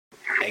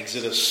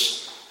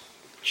Exodus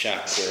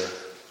chapter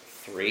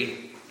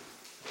 3.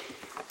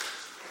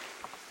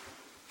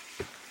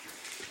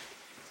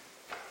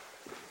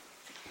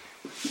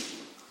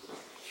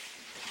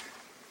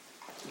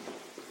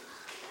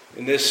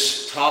 In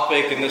this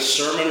topic, in this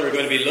sermon, we're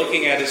going to be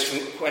looking at is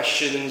from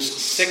questions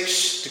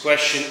 6 to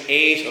question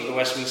 8 of the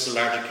Westminster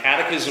Larger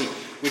Catechism,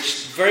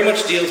 which very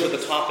much deals with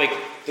the topic,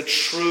 the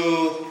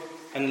true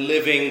and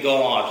living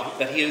God,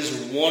 that He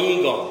is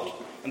one God,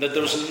 and that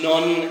there's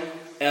none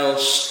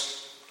else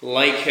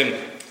like Him.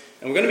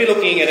 And we're going to be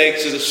looking at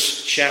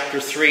Exodus chapter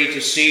 3 to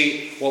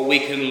see what we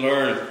can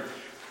learn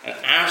and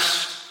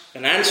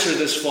answer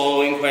this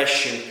following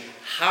question: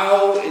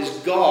 how is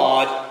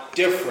God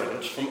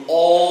different from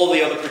all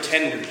the other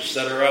pretenders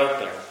that are out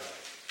there?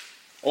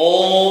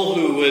 All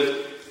who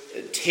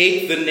would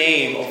take the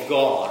name of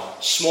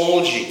God,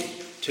 small g,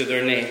 to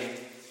their name.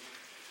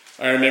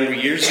 I remember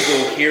years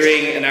ago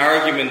hearing an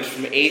argument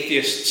from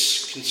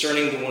atheists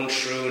concerning the one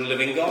true and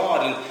living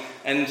God.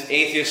 And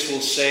atheists will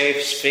say,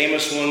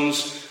 famous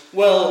ones,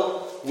 well,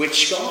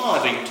 which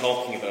God are you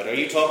talking about? Are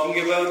you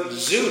talking about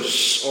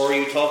Zeus? Or are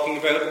you talking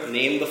about,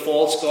 name the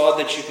false god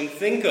that you can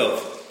think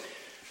of?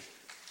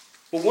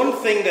 But one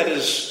thing that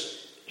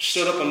has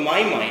stood up in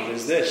my mind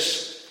is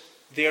this: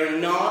 they are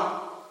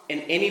not in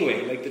any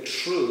way like the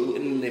true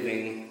and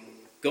living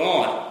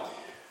God.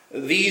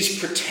 These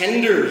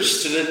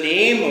pretenders to the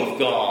name of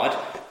God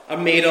are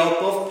made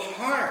up of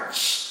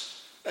parts.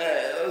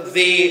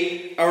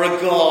 They are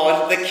a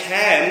God that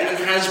can and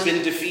has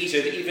been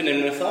defeated even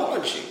in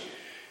mythology.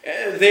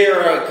 They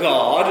are a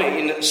God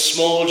in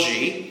small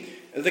g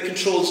that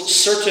controls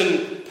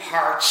certain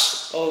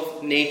parts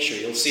of nature.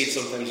 You'll see it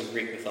sometimes in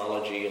Greek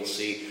mythology. You'll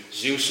see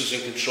Zeus is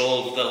in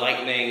control of the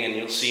lightning, and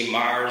you'll see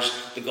Mars,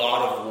 the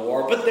god of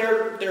war. But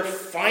they're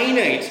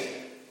finite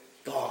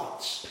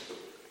gods.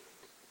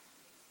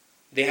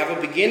 They have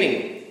a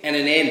beginning and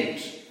an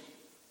end,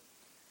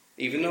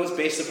 even though it's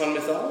based upon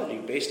mythology,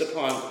 based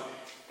upon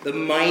the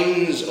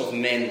minds of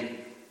men.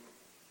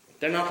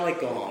 They're not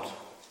like God.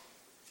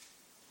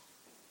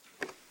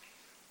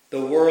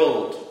 The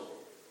world.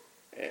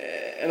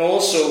 And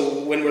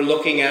also, when we're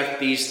looking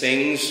at these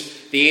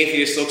things, the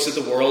atheist looks at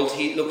the world.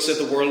 He looks at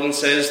the world and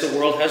says the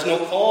world has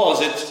no cause.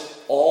 It's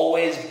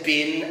always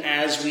been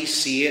as we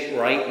see it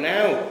right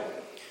now.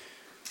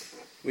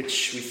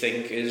 Which we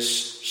think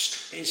is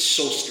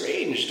so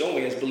strange, don't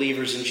we, as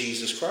believers in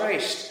Jesus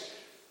Christ?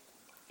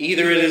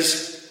 Either it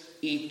is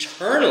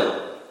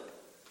eternal,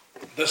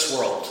 this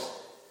world,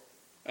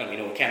 and we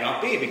know it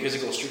cannot be because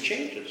it goes through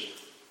changes.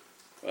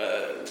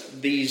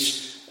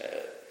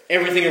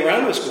 Everything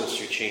around us goes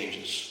through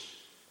changes.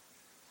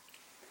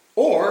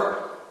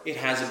 Or it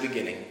has a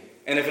beginning.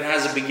 And if it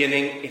has a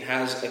beginning, it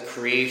has a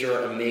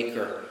creator, a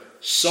maker,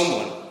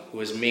 someone who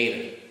has made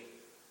it.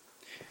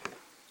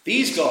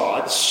 These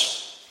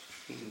gods,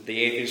 the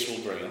atheists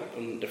will bring up,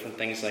 and different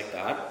things like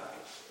that,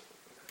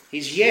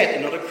 he's yet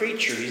another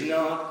creature. He's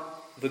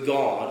not the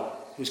God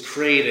who's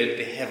created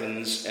the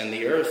heavens and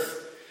the earth.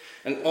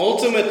 And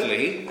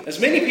ultimately, as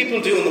many people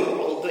do in the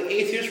world, the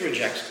atheist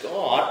rejects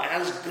God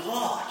as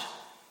God.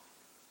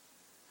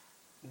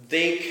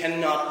 They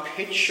cannot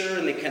picture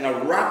and they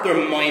cannot wrap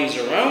their minds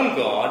around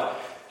God,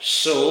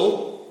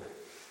 so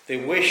they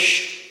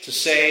wish to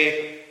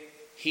say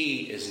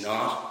He is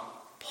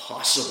not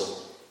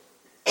possible.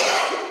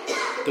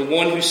 The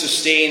one who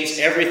sustains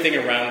everything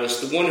around us,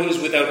 the one who is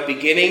without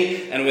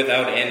beginning and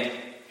without end,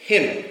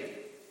 Him,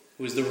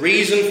 who is the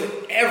reason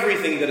for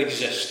everything that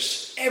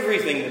exists,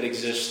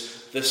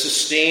 the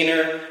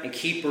sustainer and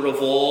keeper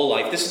of all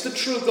life. This is the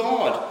true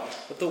God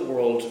that the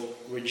world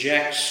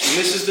rejects. And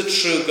this is the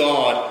true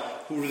God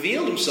who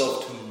revealed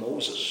Himself to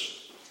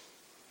Moses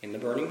in the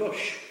burning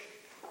bush.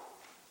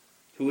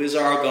 Who is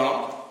our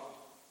God?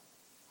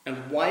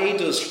 And why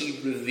does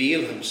He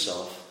reveal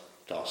Himself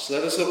to us?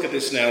 Let us look at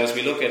this now as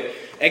we look at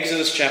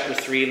Exodus chapter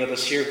 3. Let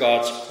us hear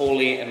God's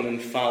holy and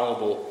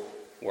infallible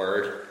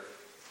word.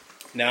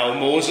 Now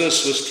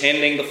Moses was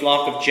tending the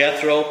flock of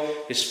Jethro,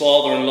 his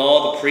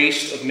father-in-law, the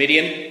priest of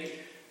Midian,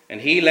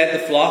 and he led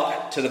the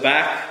flock to the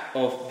back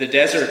of the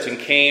desert and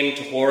came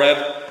to Horeb,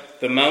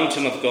 the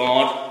mountain of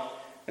God.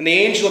 And the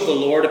angel of the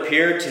Lord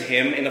appeared to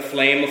him in a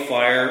flame of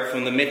fire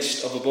from the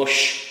midst of a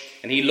bush.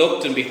 And he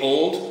looked, and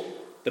behold,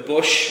 the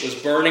bush was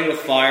burning with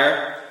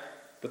fire,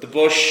 but the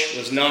bush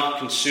was not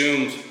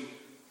consumed.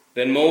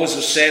 Then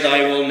Moses said,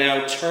 I will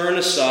now turn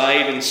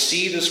aside and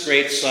see this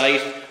great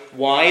sight,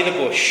 why the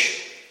bush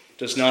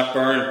does not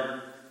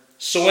burn.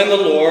 So when the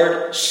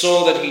Lord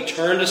saw that he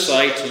turned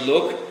aside to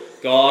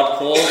look, God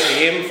called to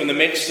him from the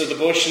midst of the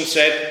bush and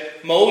said,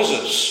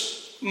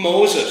 Moses,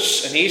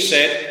 Moses. And he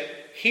said,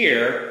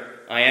 Here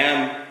I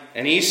am.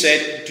 And he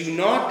said, Do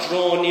not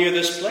draw near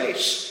this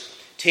place.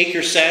 Take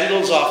your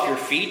sandals off your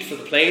feet, for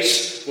the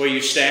place where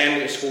you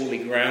stand is holy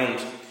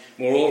ground.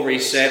 Moreover, he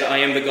said, I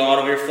am the God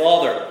of your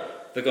father,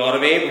 the God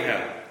of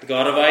Abraham, the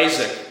God of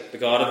Isaac, the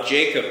God of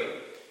Jacob.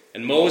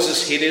 And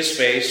Moses hid his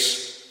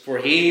face, for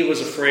he was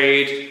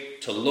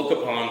afraid to look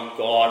upon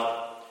God.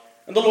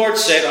 And the Lord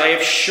said, I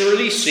have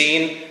surely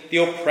seen the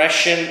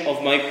oppression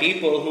of my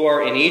people who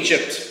are in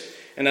Egypt,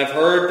 and have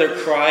heard their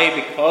cry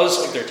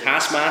because of their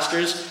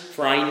taskmasters,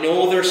 for I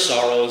know their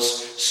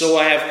sorrows. So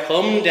I have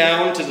come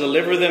down to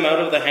deliver them out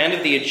of the hand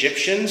of the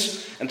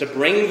Egyptians, and to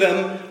bring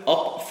them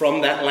up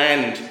from that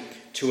land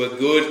to a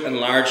good and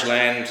large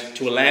land,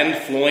 to a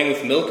land flowing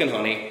with milk and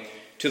honey,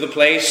 to the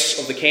place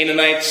of the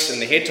Canaanites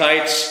and the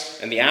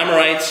Hittites and the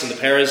Amorites and the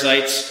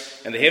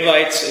Perizzites and the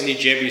Hivites and the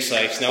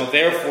Jebusites. Now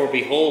therefore,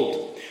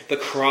 behold, the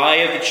cry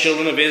of the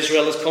children of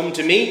Israel has come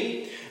to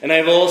me, and I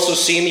have also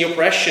seen the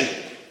oppression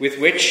with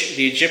which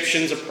the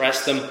Egyptians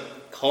oppressed them.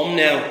 Come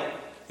now,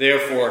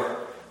 therefore,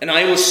 and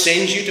I will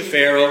send you to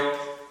Pharaoh,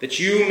 that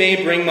you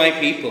may bring my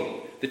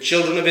people, the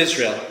children of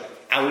Israel,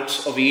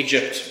 out of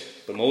Egypt.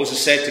 But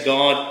Moses said to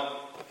God,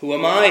 who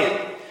am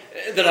I,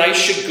 that I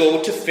should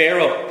go to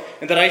Pharaoh,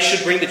 and that I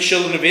should bring the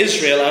children of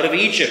Israel out of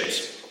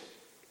Egypt?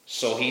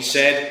 So he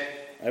said,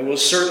 I will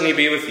certainly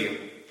be with you,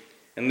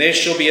 and this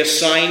shall be a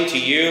sign to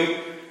you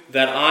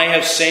that I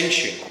have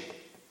sent you.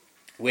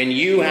 When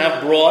you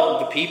have brought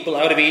the people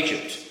out of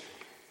Egypt,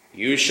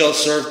 you shall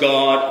serve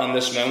God on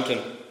this mountain.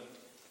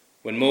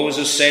 When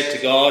Moses said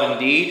to God,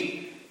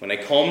 indeed, when I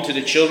come to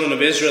the children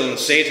of Israel and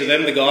say to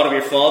them, the God of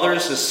your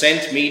fathers has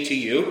sent me to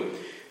you,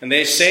 and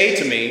they say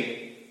to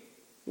me,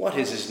 what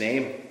is his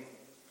name?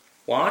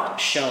 What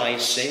shall I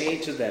say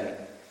to them?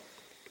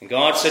 And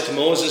God said to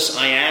Moses,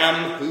 I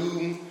am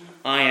whom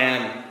I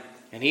am.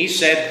 And he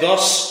said,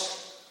 thus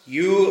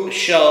you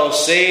shall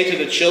say to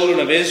the children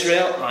of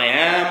Israel, I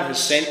am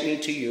has sent me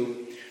to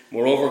you.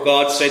 Moreover,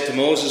 God said to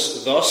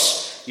Moses,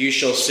 thus you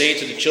shall say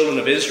to the children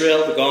of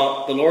Israel,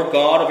 the Lord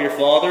God of your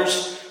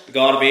fathers, the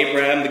God of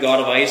Abraham, the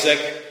God of Isaac,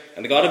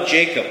 and the God of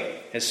Jacob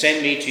has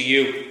sent me to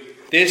you.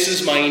 This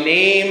is my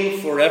name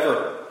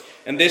forever,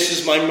 and this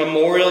is my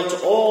memorial to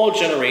all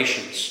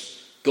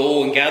generations.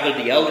 Go and gather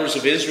the elders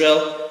of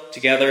Israel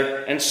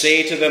together, and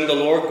say to them, the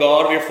Lord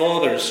God of your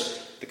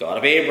fathers, the God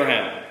of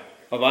Abraham,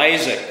 of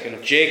Isaac, and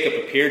of Jacob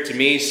appeared to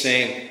me,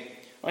 saying,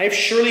 I have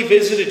surely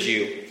visited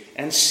you,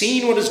 and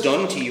seen what is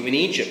done to you in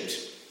Egypt.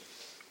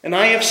 And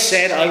I have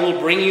said, I will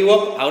bring you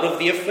up out of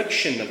the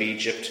affliction of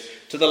Egypt,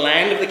 to the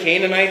land of the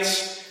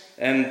Canaanites,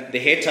 and the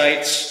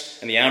Hittites,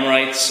 and the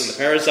Amorites, and the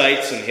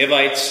Perizzites, and the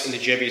Hivites, and the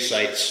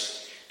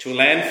Jebusites, to a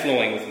land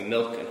flowing with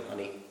milk and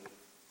honey.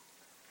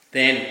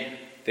 Then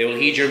they will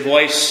heed your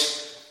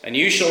voice, and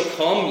you shall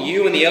come,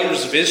 you and the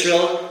elders of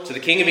Israel, to the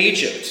king of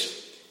Egypt.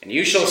 And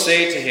you shall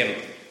say to him,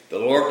 the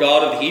Lord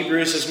God of the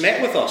Hebrews has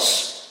met with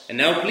us. And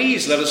now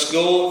please let us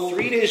go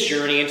 3 days'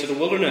 journey into the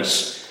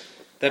wilderness,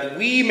 that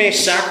we may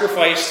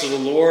sacrifice to the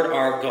Lord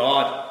our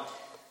God.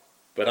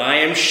 But I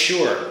am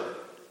sure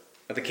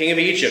that the king of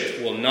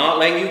Egypt will not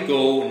let you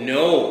go,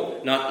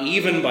 no, not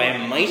even by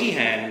a mighty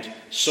hand.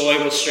 So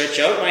I will stretch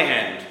out my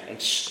hand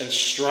and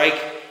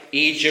strike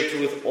Egypt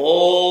with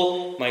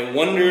all my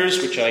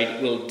wonders, which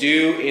I will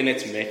do in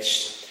its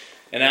midst.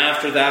 And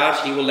after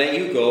that he will let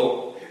you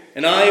go.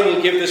 And I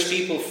will give this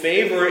people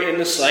favor in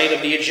the sight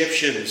of the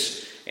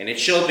Egyptians. And it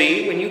shall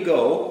be, when you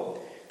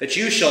go, that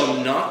you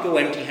shall not go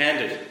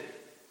empty-handed.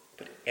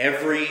 But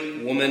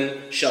every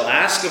woman shall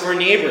ask of her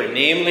neighbor,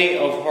 namely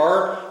of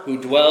her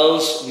who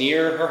dwells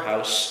near her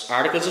house,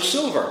 articles of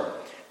silver,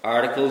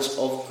 articles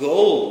of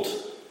gold,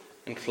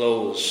 and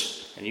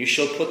clothes. And you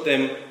shall put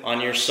them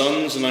on your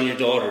sons and on your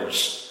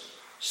daughters.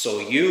 So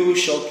you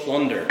shall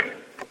plunder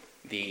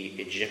the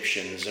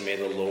Egyptians. And may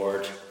the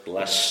Lord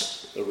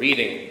bless the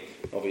reading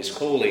of his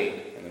holy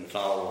and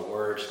infallible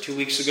word. 2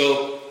 weeks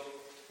ago,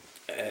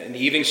 in the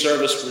evening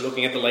service, we're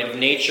looking at the light of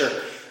nature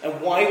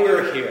and why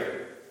we're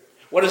here.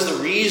 What is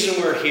the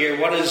reason we're here?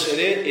 What is it?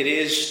 It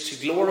is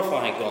to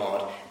glorify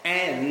God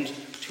and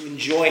to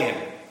enjoy him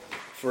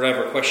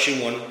forever.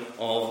 Question 1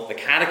 of the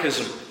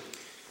Catechism.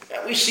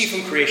 We see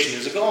from creation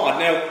there's a God.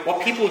 Now,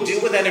 what people do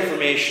with that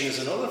information is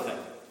another thing.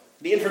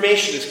 The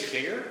information is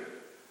clear,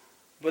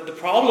 but the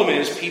problem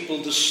is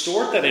people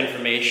distort that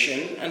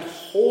information and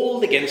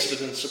hold against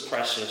it and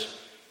suppress it.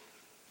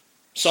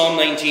 Psalm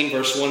 19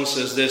 verse 1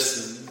 says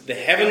this, the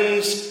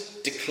heavens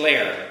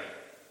declare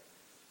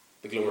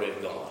the glory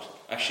of God.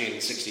 Actually in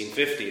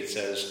 1650 it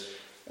says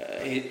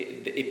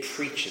it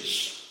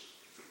preaches.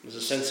 There's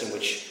a sense in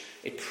which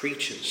it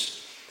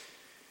preaches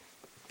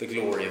the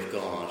glory of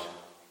God.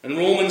 And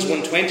Romans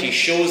 1:20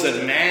 shows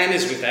that man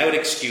is without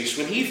excuse.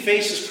 When he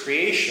faces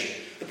creation,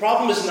 the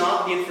problem is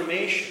not the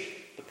information.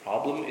 The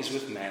problem is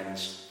with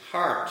man's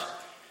heart.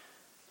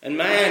 And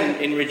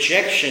man, in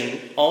rejection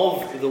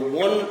of the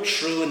one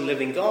true and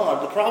living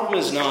God, the problem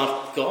is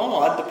not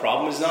God, the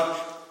problem is not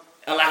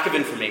a lack of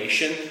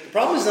information, the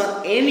problem is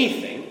not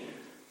anything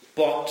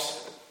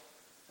but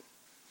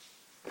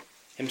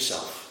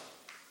himself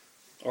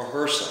or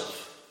herself.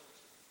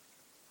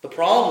 The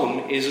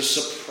problem is a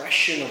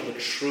suppression of the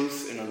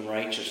truth in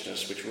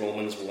unrighteousness, which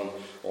Romans 1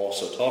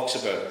 also talks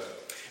about.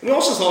 And we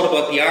also thought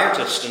about the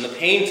artist and the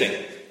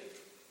painting.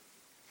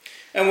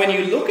 And when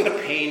you look at a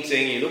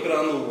painting, you look at it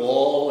on the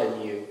wall,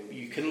 and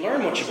you can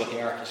learn much about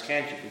the artist,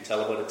 can't you? You can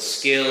tell about its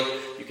skill,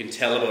 you can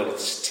tell about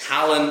its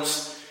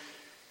talent.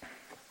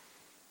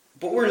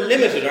 But we're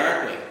limited,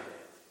 aren't we?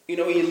 You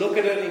know, you look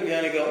at it and you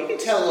kind of go, you can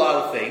tell a lot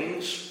of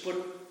things, but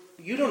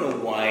you don't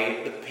know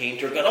why the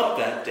painter got up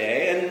that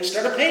day and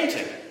started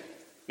painting.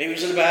 Maybe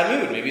he's in a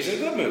bad mood. Maybe he's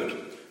in a good mood.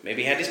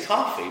 Maybe he had his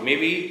coffee.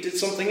 Maybe he did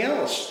something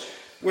else.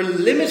 We're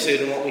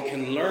limited in what we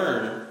can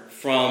learn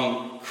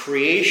from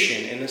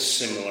creation in a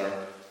similar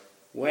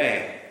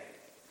way.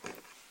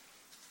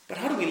 But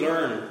how do we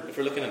learn if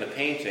we're looking at a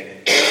painting?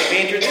 The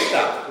painter did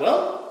that.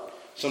 Well,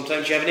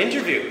 sometimes you have an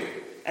interview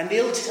and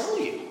they'll tell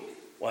you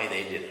why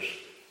they did it.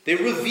 They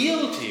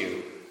reveal to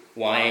you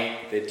why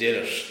they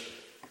did it.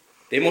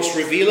 They must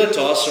reveal it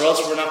to us or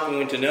else we're not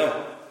going to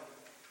know.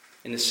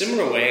 In a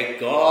similar way,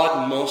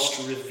 God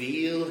must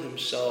reveal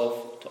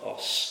himself to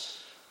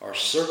us, or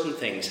certain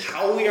things,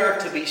 how we are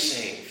to be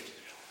saved.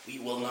 We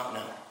will not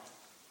know.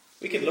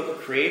 We could look at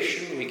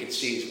creation, we could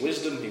see his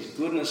wisdom, his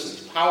goodness, and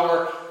his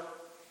power,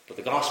 but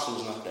the gospel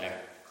is not there.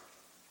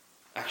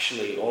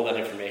 Actually, all that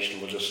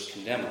information will just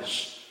condemn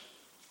us.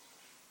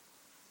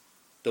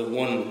 The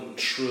one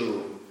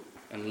true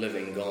and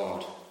living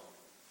God.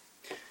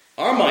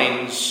 Our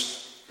minds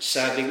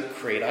sadly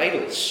create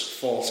idols,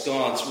 false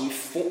gods.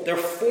 They're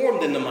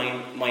formed in the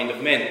mind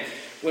of men.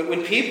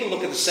 When people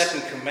look at the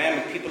second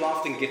commandment, people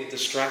often get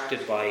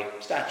distracted by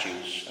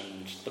statues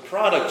and the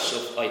products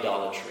of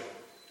idolatry.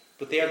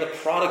 But they are the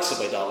products of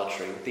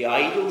idolatry. The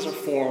idols are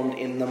formed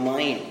in the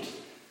mind.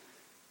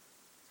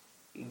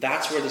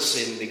 That's where the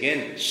sin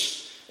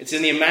begins. It's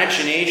in the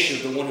imagination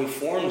of the one who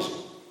forms them.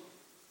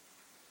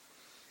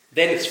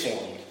 Then it's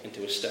formed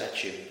into a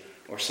statue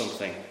or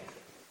something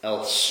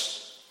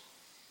else.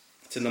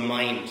 It's in the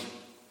mind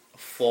of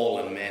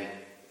fallen men.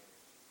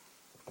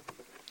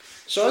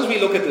 So as we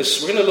look at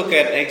this, we're going to look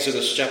at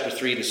Exodus chapter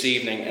 3 this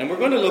evening, and we're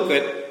going to look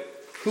at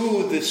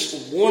who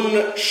this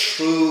one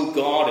true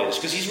God is,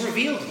 because he's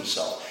revealed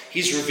himself.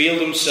 He's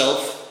revealed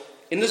himself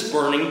in this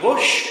burning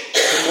bush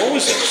to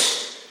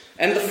Moses.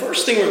 And the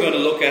first thing we're going to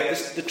look at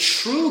is the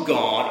true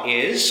God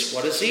is,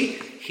 what is he?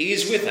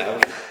 He's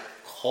without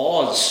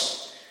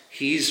cause.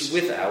 He's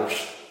without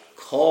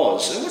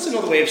cause. And what's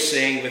another way of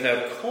saying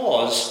without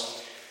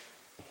cause?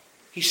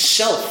 He's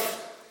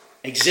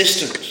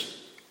self-existent.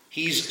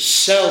 He's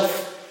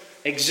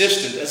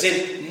self-existent, as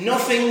in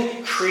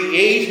nothing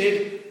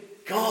created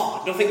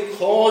God. Nothing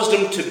caused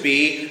him to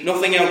be.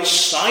 Nothing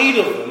outside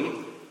of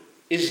him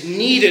is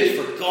needed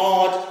for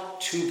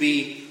God to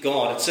be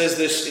God. It says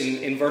this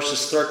in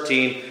verses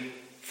 13,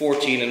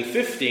 14 and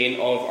 15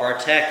 of our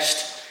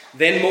text.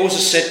 Then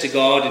Moses said to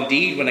God,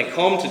 "Indeed, when I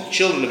come to the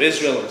children of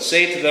Israel and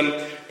say to them,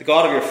 the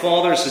God of your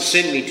fathers has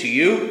sent me to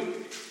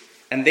you,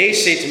 and they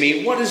say to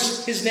me, what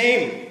is his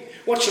name?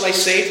 What shall I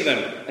say to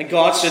them?" And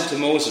God said to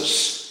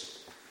Moses,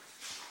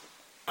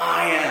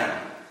 "I am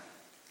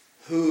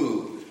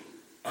who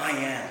I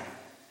am."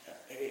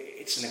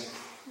 It's an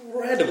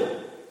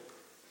incredible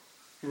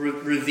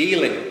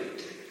revealing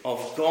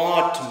of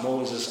God to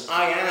Moses.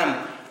 I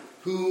am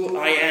who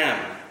I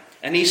am.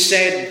 And he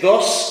said,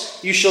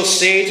 "Thus you shall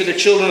say to the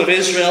children of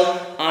Israel,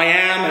 I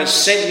am has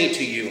sent me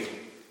to you."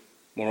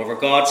 Moreover,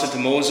 God said to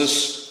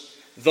Moses,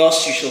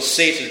 "Thus you shall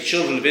say to the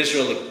children of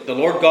Israel, the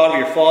Lord God of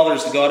your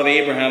fathers, the God of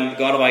Abraham, the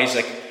God of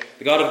Isaac,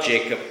 the God of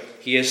Jacob,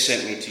 he has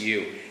sent me to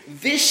you.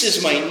 This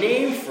is my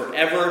name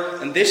forever,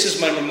 and this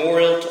is my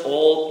memorial to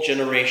all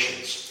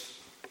generations."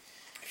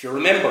 If you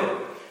remember,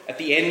 at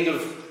the end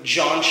of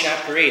John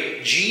chapter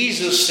 8,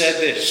 Jesus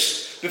said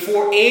this,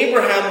 "Before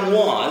Abraham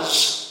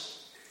was,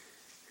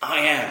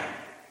 I am."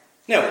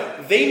 Now,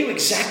 they knew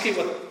exactly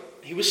what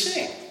he was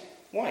saying.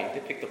 Why?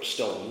 They picked up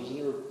stones and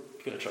they were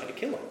going to try to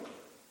kill him.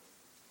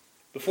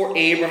 Before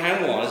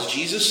Abraham was,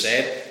 Jesus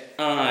said,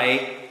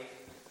 "I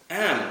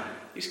am."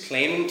 He's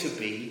claiming to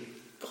be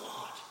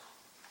God.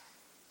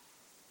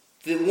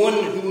 The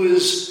one who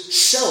is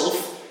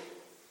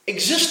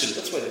self-existent.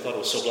 That's why they thought it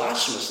was so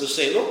blasphemous. They'll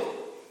say, "Look,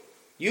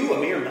 you, a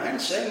mere man,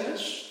 saying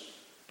this."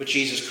 But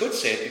Jesus could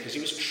say it because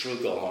he was true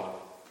God.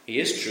 He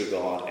is true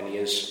God and he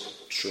is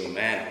true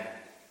man.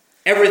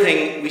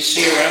 Everything we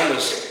see around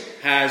us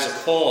has a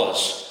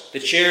cause. The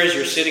chairs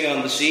you're sitting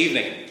on this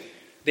evening,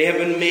 they have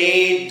been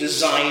made,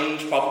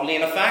 designed, probably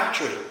in a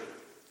factory.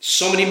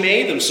 Somebody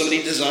made them,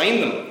 somebody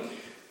designed them.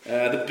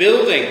 The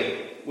building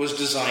was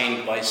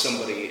designed by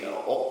somebody.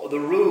 The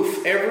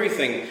roof,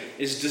 everything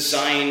is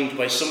designed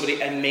by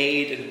somebody and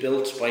made and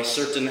built by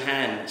certain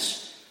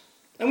hands.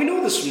 And we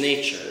know this from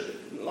nature.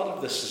 A lot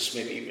of this is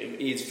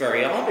it's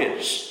very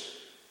obvious.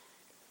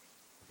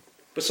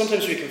 But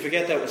sometimes we can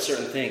forget that with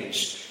certain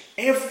things.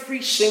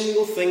 Every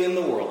single thing in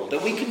the world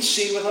that we can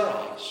see with our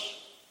eyes,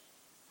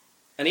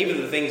 and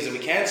even the things that we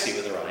can't see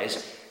with our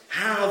eyes,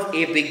 have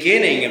a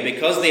beginning. And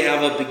because they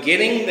have a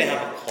beginning, they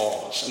have a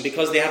cause. And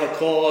because they have a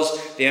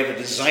cause, they have a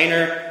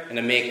designer and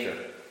a maker.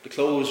 The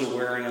clothes we're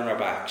wearing on our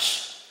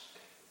backs,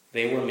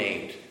 they were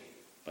made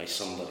by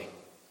somebody.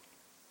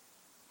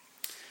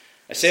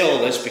 I say all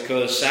this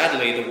because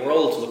sadly the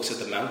world looks at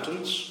the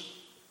mountains,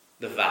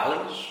 the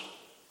valleys,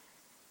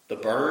 the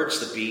birds,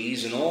 the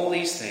bees, and all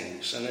these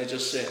things, and they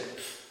just say,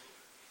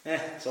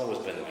 it's always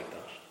been like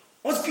that.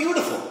 Oh, it's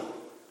beautiful.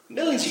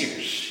 millions of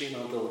years.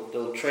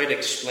 They'll try to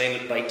explain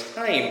it by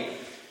time.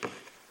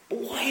 But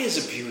why is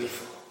it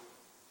beautiful?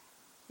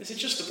 Is it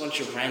just a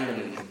bunch of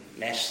random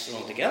mess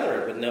thrown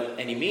together with no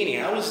any meaning?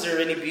 How is there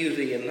any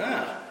beauty in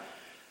that?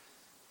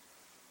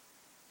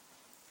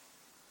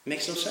 It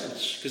makes no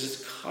sense, because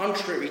it's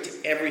contrary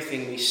to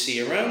everything we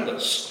see around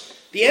us.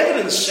 The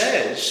evidence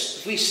says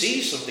if we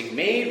see something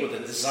made with a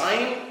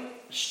design,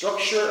 a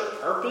structure, a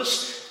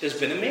purpose, there's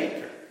been a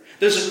maker.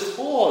 There's a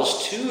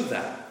cause to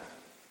that.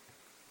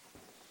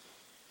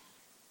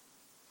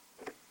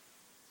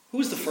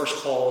 Who's the first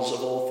cause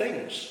of all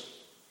things?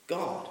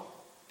 God.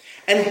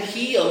 And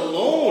he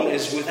alone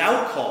is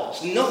without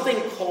cause. Nothing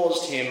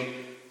caused him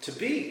to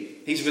be.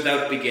 He's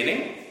without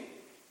beginning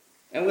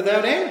and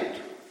without end.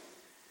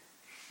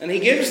 And he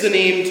gives the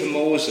name to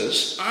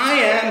Moses, I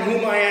am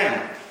whom I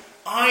am.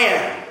 I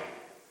am.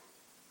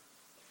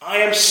 I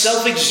am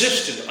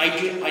self-existent.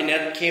 I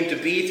never came to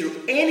be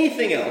through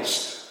anything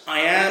else. I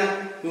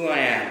am who I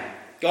am.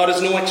 God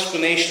has no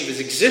explanation of his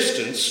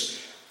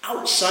existence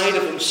outside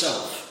of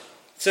himself.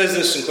 It says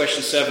this in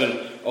question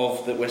 7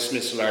 of the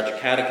Westminster Larger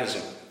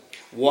Catechism.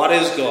 What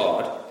is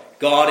God?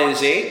 God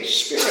is a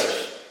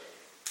spirit.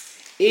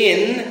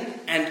 In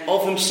and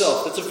of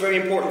himself. That's a very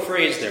important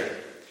phrase there.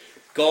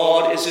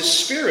 God is a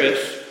spirit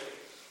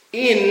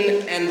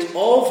in and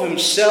of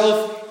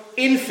himself,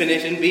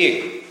 infinite in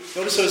being.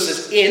 Notice how it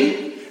says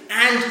in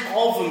and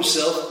of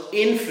himself,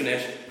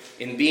 infinite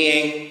in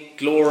being,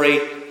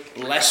 glory,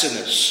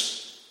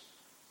 blessedness.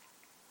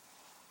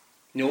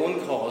 No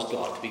one caused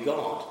God to be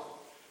God.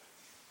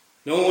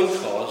 No one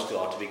caused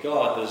God to be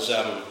God. There's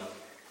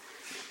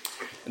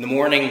in the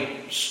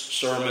morning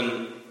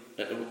sermon,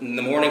 in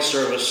the morning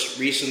service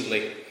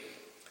recently,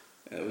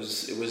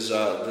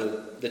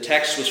 the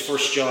text was 1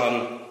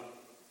 John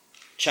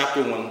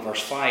chapter 1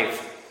 verse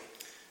 5,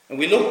 and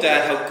we looked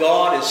at how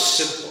God is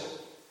simple.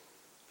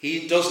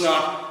 He does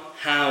not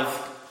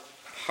have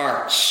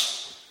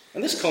parts,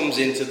 and this comes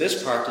into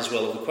this part as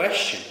well of the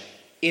question.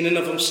 In and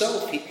of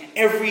himself,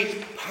 every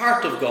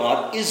part of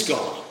God is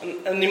God.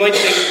 And you might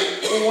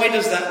think, well, why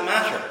does that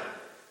matter?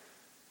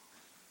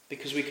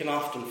 Because we can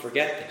often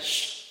forget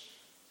this.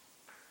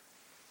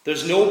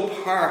 There's no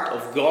part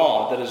of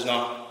God that is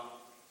not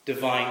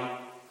divine,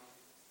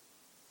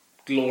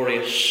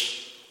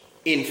 glorious,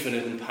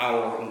 infinite in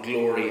power and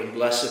glory and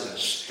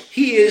blessedness.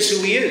 He is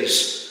who he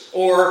is.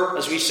 Or,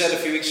 as we said a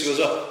few weeks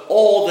ago,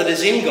 all that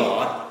is in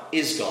God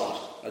is God.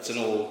 That's an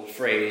old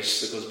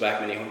phrase that goes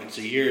back many hundreds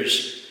of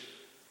years.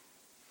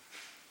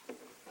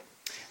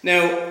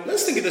 Now,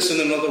 let's think of this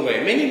in another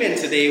way. Many men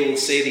today will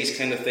say these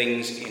kind of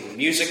things in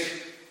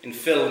music, in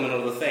film, and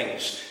other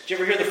things. Do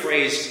you ever hear the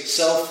phrase,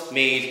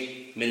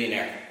 self-made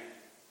millionaire?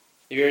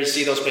 Have you ever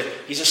see those people?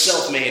 He's a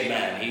self-made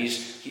man.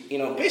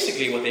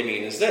 Basically what they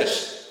mean is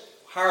this.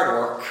 Hard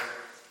work,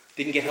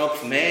 didn't get help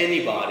from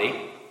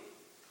anybody,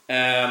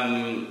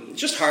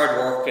 just hard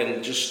work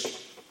and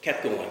just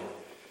kept going.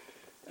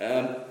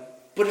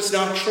 But it's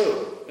not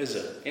true, is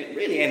it? In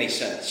really any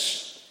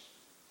sense.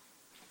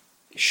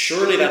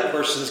 Surely that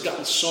person has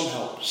gotten some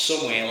help,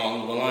 some way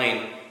along the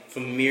line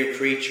from mere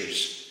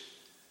creatures.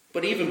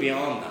 But even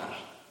beyond that,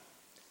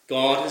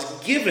 God has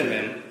given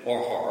him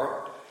or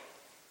her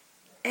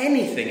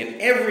anything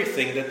and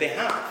everything that they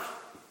have.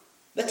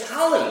 The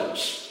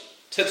talent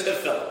to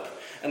develop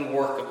and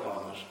work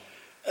upon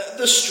it.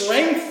 The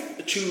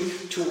strength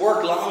to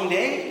work long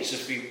days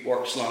if he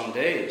works long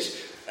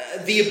days.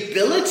 The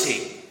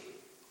ability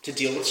to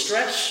deal with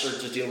stress or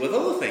to deal with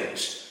other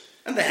things.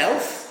 And the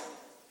health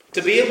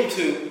to be able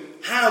to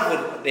have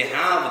what they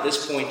have at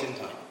this point in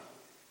time.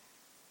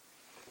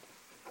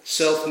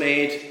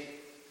 Self-made,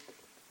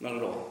 not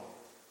at all.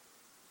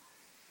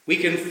 We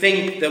can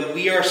think that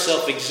we are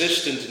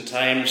self-existent in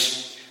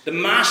times, the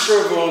master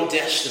of our own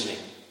destiny.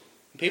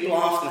 People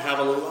often have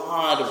a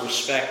lot of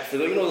respect for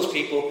those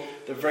people.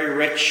 They're very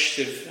rich.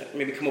 They've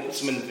maybe come up with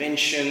some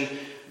invention.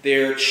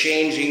 They're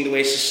changing the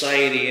way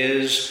society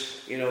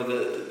is.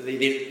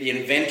 The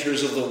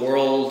inventors of the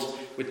world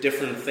with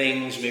different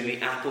things, maybe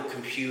Apple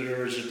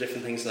computers or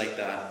different things like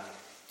that.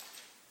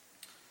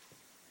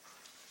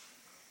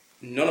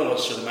 None of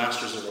us are the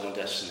masters of our own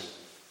destiny.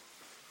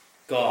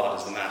 God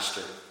is the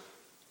master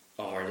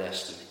of our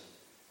destiny.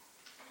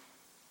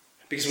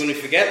 Because when we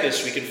forget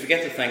this, we can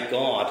forget to thank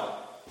God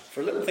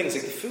for little things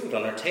like the food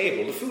on our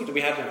table, the food that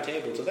we have on our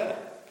table today.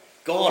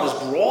 God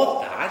has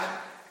brought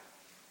that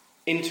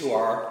into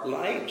our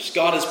lives.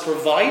 God has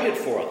provided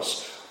for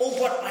us. Oh,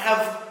 but I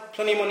have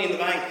plenty of money in the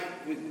bank.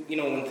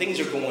 When things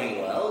are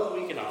going well,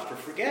 we can often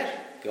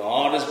forget.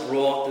 God has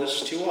brought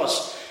this to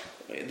us.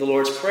 The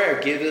Lord's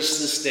Prayer, give us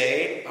this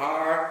day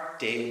our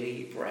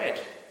daily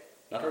bread.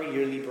 Not our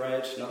yearly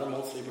bread, not our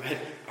monthly bread,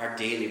 our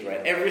daily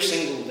bread. Every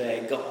single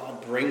day,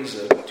 God brings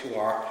it to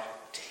our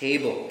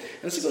table.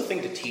 And it's a good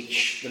thing to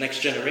teach the next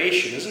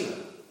generation, isn't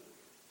it?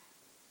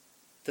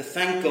 To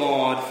thank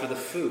God for the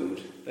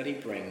food that he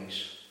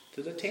brings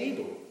to the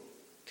table.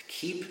 To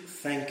keep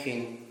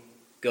thanking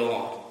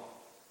God.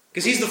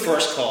 Because he's the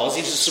first cause,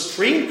 he's the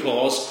supreme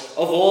cause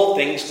of all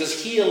things,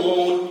 because he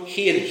and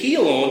he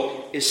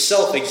alone is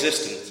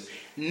self-existent.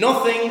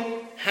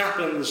 Nothing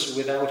happens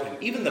without him.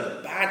 Even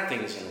the bad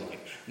things in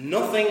life.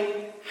 Nothing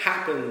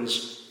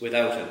happens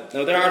without him.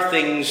 Now, there are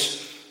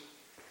things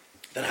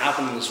that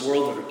happen in this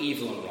world that are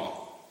evil and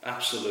wrong.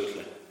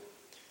 Absolutely.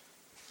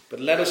 But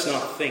let us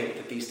not think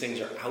that these things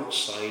are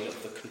outside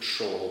of the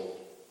control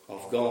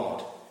of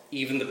God.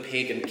 Even the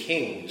pagan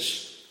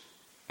kings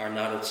are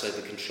not outside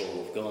the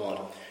control of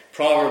God.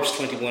 Proverbs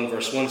 21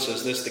 verse 1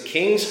 says this: the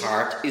king's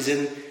heart is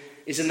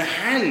in the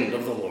hand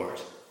of the Lord.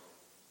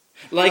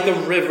 Like the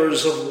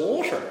rivers of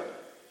water,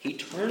 he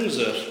turns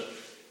it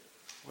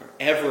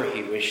wherever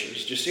he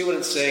wishes. Do you see what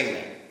it's saying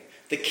there?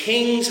 The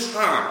king's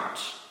heart,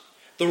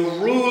 the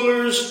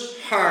ruler's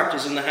heart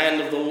is in the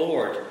hand of the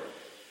Lord.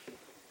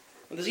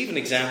 And there's even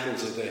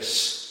examples of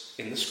this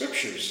in the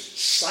scriptures.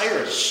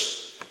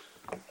 Cyrus,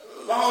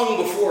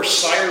 long before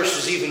Cyrus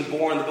was even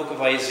born, the book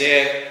of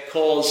Isaiah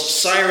calls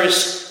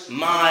Cyrus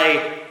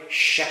my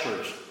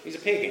shepherd. He's a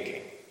pagan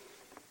king.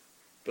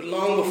 But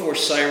long before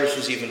Cyrus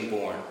was even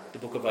born, the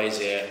book of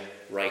Isaiah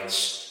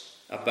writes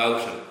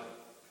about him.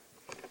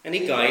 And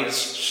he guides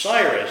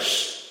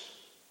Cyrus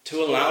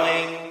to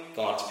allowing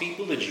God's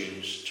people, the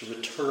Jews, to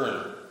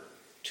return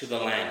to the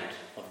land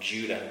of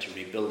Judah, to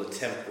rebuild the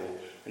temple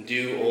and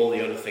do all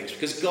the other things.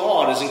 Because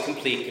God is in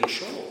complete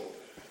control.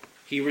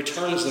 He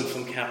returns them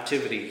from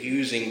captivity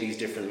using these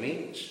different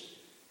means.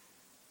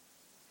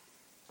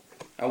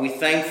 Are we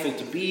thankful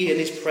to be in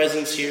his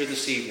presence here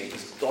this evening?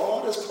 Because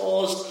God has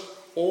caused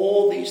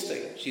all these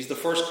things. He's the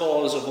first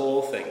cause of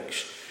all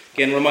things.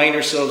 Again, remind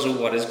ourselves of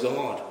what is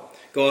God.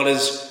 God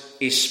is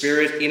a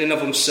spirit in and of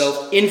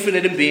himself,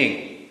 infinite in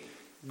being,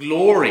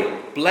 glory,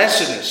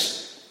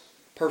 blessedness,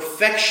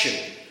 perfection,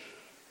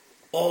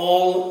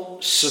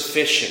 all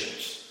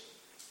sufficient.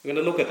 We're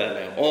going to look at that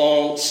now.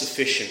 All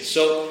sufficient.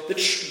 So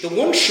the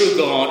one true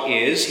God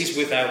is, he's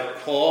without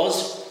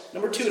cause.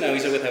 Number two now,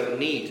 he's without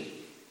need.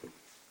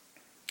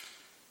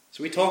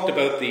 So we talked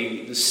about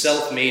the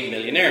self-made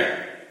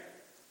millionaire.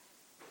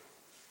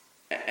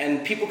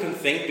 And people can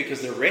think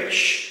because they're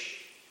rich,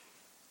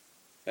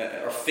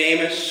 or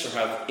famous, or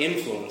have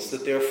influence,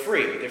 that they're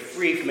free. They're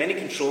free from any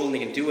control and they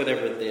can do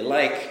whatever they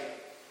like.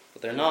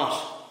 But they're not.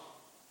 I'll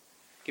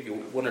give you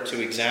one or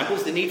two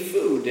examples. They need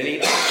food. They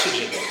need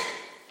oxygen.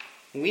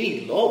 We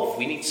need love.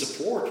 We need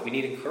support. We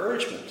need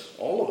encouragement.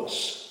 All of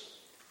us.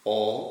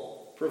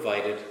 All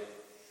provided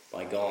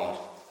by God.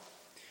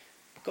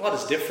 But God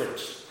is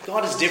different.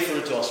 God is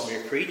different to us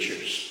mere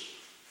creatures.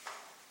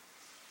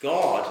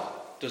 God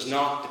does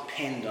not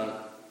depend on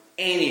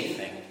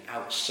anything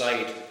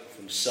outside of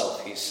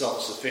himself. He's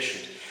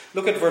self-sufficient.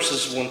 Look at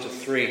verses 1 to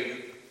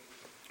 3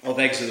 of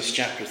Exodus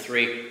chapter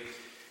 3.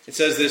 It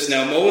says this: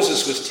 Now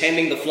Moses was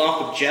tending the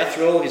flock of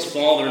Jethro, his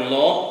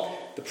father-in-law,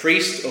 the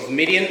priest of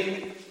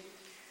Midian,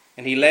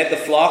 and he led the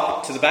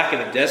flock to the back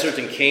of the desert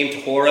and came to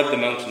Horeb, the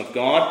mountain of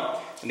God.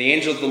 And the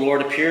angel of the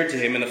Lord appeared to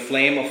him in a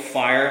flame of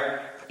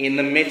fire in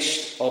the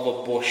midst of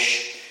a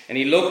bush. And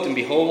he looked, and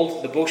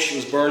behold, the bush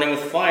was burning with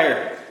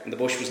fire, and the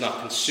bush was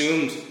not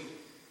consumed.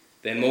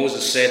 Then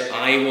Moses said,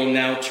 I will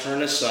now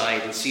turn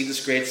aside and see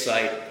this great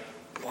sight,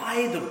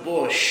 why the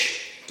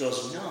bush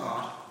does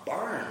not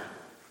burn.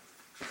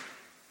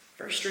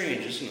 Very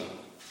strange, isn't it?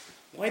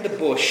 Why the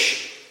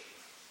bush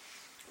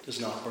does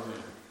not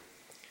burn.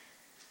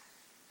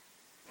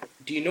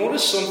 Do you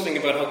notice something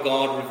about how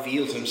God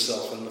reveals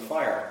himself in the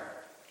fire?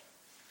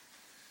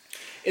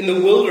 In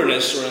the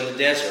wilderness or in the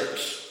desert,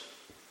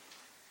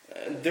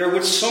 there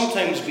would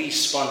sometimes be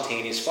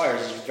spontaneous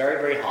fires. It's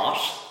very, very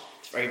hot.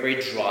 It's very, very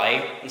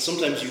dry. And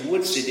sometimes you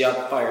would see the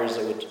odd fires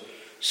that would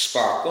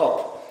spark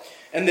up.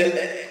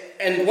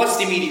 And what's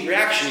the immediate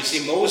reaction? You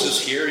see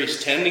Moses here,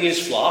 he's tending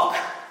his flock.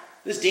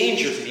 There's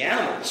danger to the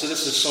animals. So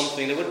this is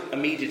something that would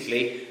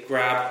immediately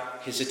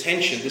grab his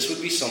attention. This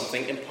would be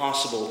something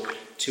impossible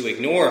to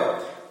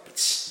ignore.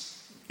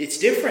 It's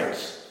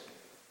different.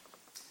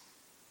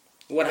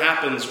 What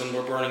happens when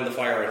we're burning the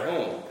fire at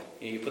home?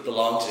 You put the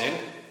logs in.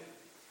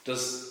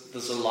 Does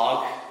the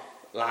log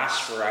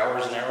last for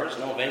hours and hours?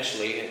 No,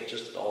 eventually it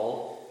just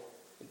all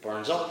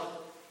burns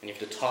up. And you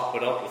have to top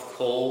it up with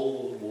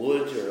coal,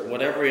 wood, or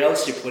whatever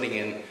else you're putting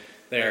in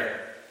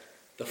there.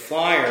 The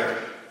fire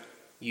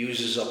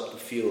uses up the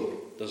fuel,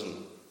 doesn't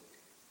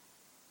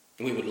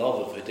it? We would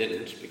love if it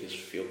didn't, because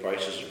fuel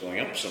prices are going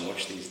up so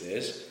much these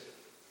days.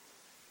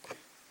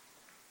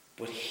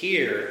 But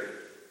here,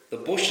 the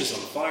bush is on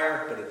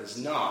fire, but it is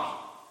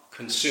not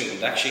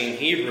consumed. Actually, in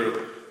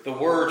Hebrew, the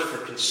word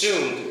for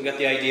consumed, we got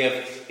the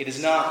idea of it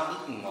is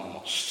not eaten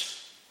almost.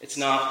 It's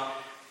not.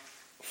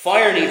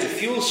 Fire needs a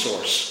fuel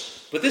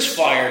source, but this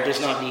fire does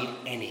not need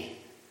any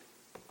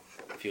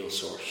fuel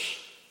source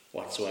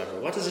whatsoever.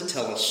 What does it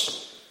tell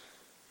us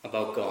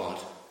about God?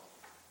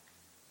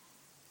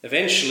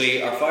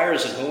 Eventually, our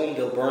fires at home,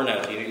 they'll burn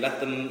out. You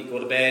let them, you go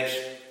to bed,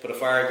 put a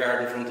fire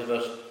guard in front of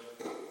it,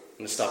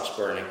 and it stops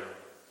burning.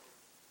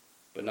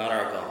 But not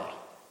our God.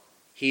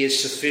 He is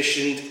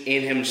sufficient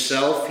in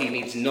himself. He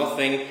needs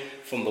nothing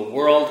from the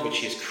world which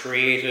he has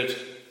created.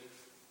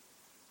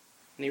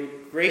 And he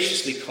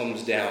graciously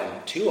comes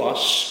down to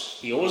us.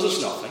 He owes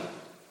us nothing.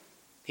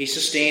 He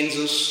sustains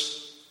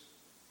us.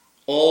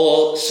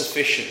 all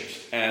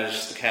sufficient,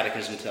 as the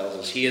Catechism tells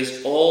us. He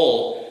is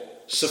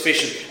all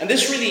sufficient. And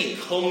this really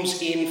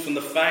comes in from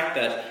the fact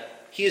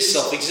that he is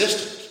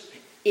self-existent,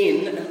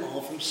 in and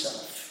of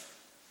himself.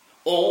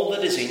 All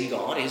that is in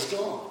God is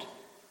God.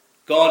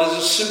 God is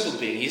a simple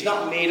being. He's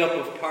not made up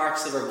of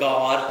parts that are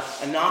God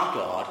and not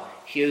God.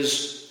 He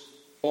is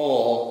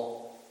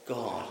all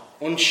God,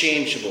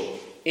 unchangeable,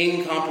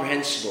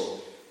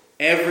 incomprehensible,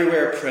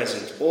 everywhere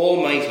present,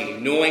 almighty,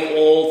 knowing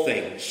all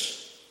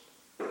things.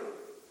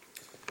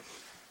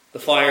 The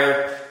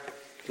fire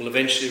will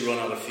eventually run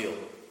out of fuel.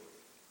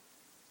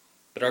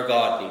 But our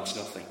God needs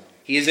nothing.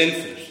 He is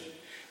infinite.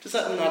 Does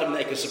that not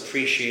make us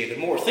appreciate it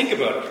more? Think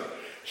about it.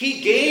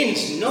 He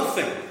gains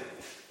nothing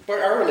by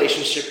our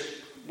relationship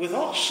with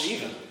us,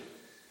 even.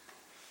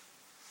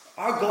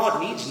 Our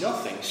God needs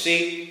nothing.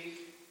 See,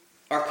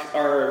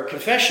 our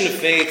confession of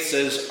faith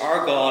says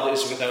our God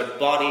is without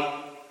body,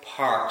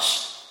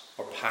 parts,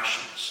 or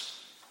passions.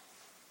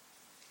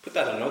 Put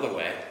that another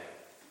way.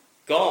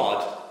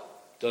 God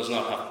does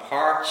not have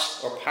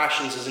parts or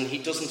passions, as in he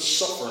doesn't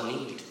suffer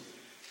need.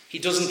 He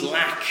doesn't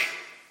lack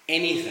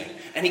anything.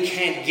 And he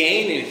can't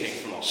gain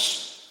anything from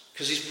us,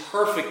 because he's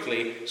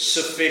perfectly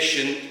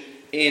sufficient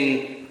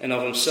in and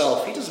of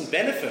himself. He doesn't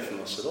benefit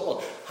from us at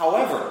all.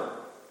 However,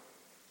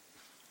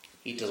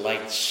 he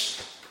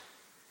delights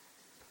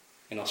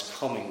in us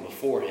coming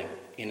before him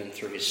in and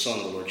through his Son,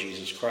 the Lord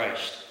Jesus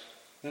Christ.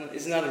 Now,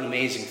 isn't that an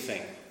amazing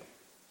thing?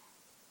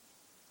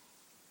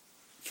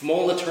 From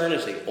all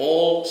eternity,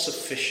 all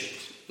sufficient,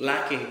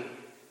 lacking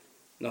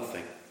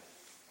nothing.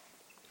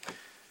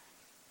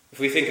 If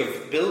we think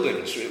of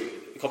buildings,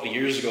 a couple of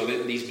years ago,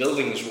 these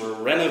buildings were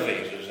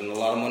renovated and a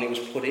lot of money was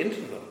put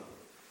into them.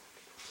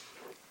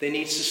 They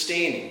need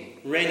sustaining,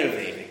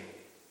 renovating.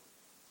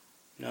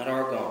 Not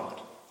our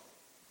God.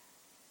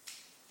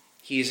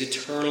 He is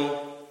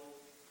eternal,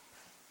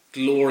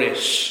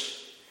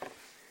 glorious.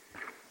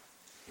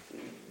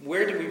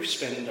 Where do we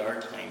spend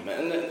our time?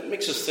 And it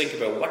makes us think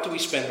about, what do we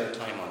spend our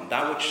time on?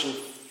 That which shall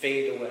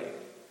fade away.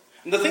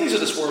 And the things of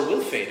this world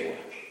will fade away.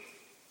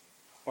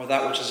 Or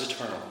that which is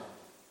eternal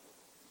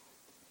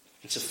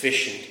and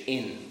sufficient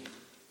in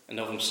and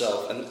of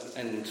himself.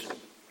 And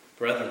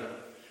brethren,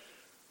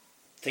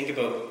 think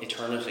about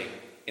eternity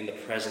in the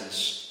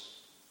presence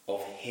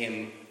of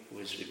him who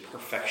is the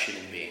perfection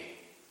in being.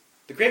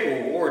 The great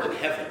reward in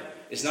heaven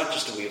is not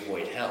just that we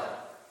avoid hell.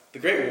 The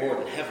great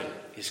reward in heaven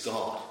is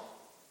God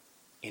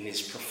in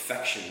his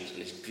perfections and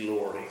his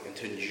glory, and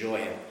to enjoy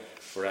him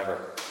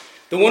forever.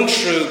 The one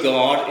true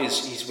God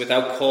he's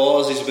without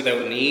cause, he's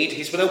without need,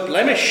 he's without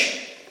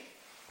blemish.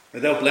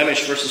 Without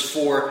blemish, verses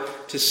 4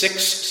 to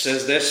 6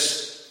 says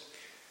this: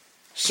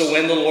 So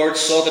when the Lord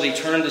saw that he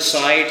turned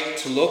aside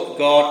to look,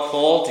 God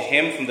called to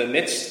him from the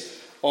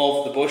midst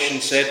of the bush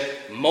and said,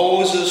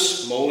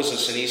 Moses,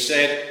 Moses. And he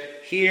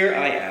said, Here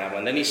I am.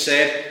 And then he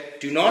said,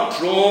 Do not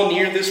draw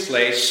near this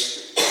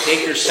place.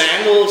 Take your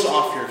sandals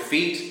off your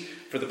feet,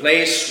 for the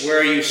place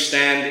where you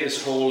stand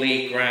is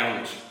holy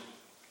ground.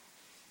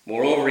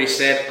 Moreover, he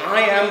said,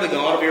 I am the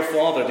God of your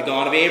father, the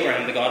God of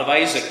Abraham, the God of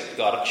Isaac, the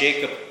God of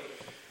Jacob.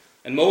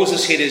 And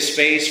Moses hid his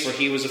face, for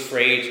he was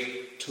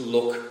afraid to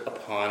look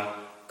upon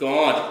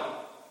God.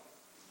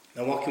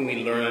 Now, what can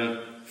we learn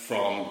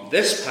from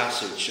this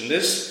passage in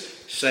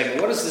this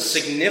segment? What is the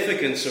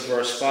significance of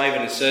verse 5?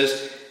 And it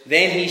says,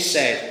 Then he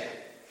said,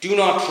 Do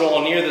not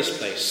draw near this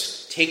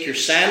place. Take your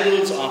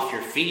sandals off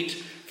your feet,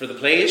 for the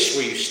place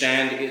where you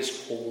stand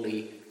is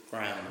holy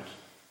ground.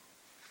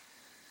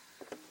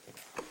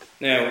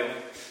 Now,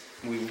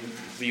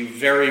 we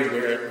very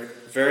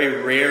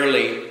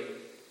rarely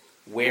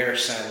wear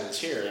sandals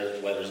here.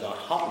 The weather's not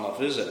hot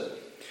enough, is it?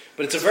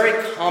 But it's a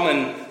very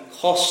common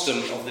custom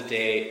of the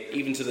day,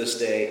 even to this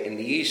day in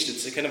the East.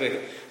 It's a kind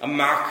of a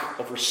mark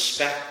of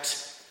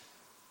respect.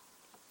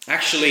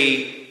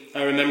 Actually,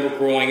 I remember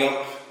growing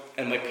up,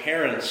 and my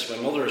parents, my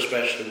mother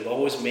especially, would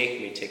always make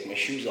me take my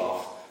shoes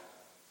off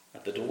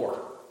at the door,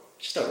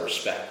 just out of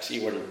respect.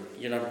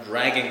 You're not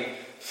dragging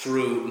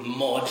through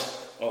mud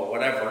or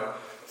whatever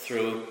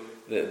through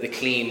the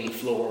clean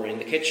floor in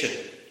the kitchen.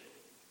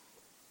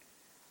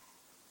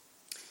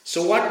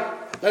 So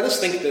let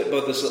us think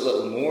about this a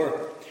little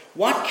more.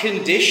 What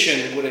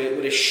condition would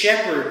a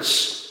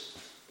shepherd's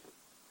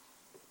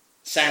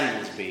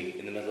sandals be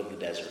in the middle of the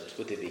desert?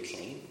 Would they be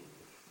clean?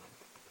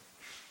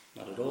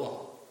 Not at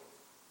all.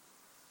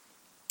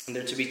 And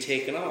they're to be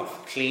taken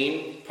off.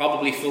 Clean,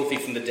 probably filthy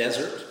from the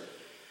desert.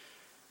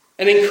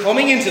 And in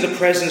coming into the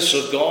presence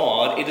of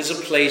God, it is a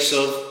place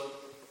of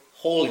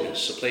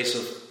holiness, a place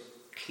of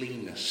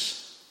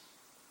cleanness.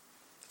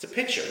 It's a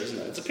picture, isn't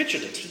it? It's a picture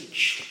to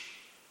teach.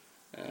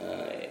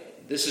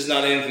 This is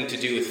not anything to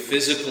do with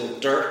physical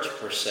dirt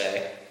per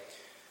se,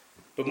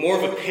 but more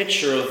of a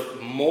picture of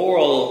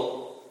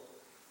moral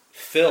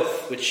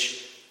filth,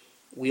 which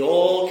we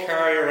all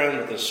carry around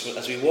with us.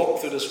 As we walk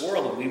through this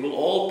world, we will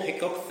all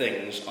pick up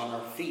things on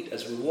our feet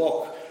as we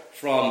walk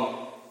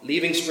from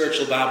leaving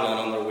spiritual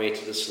Babylon on their way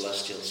to the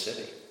celestial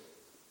city,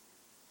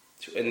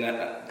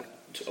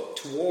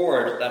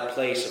 toward that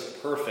place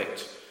of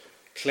perfect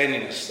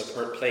cleanliness,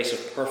 the place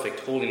of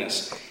perfect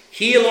holiness.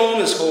 He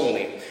alone is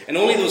holy, and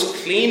only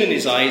those clean in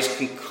his eyes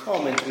can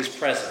come into his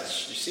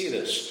presence. You see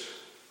this?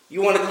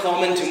 You want to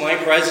come into my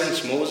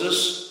presence,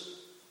 Moses?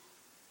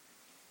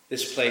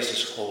 This place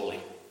is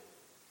holy.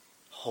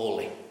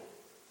 Holy.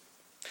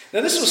 Now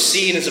this was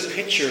seen as a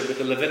picture with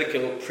the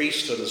Levitical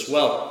priesthood as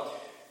well.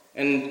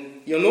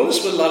 And you'll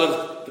notice with a lot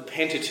of the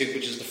Pentateuch,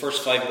 which is the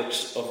first 5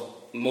 books of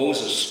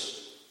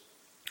Moses,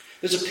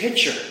 there's a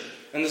picture,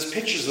 and there's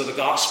pictures of the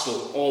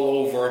gospel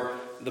all over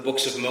the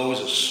books of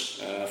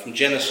Moses, from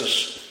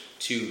Genesis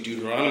to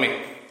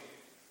Deuteronomy.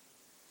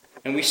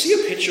 And we see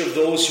a picture of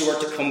those who are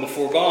to come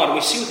before God. And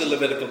we see with the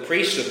Levitical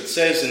priesthood, it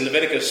says in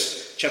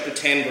Leviticus chapter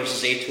 10,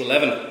 verses 8 to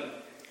 11.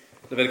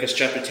 Leviticus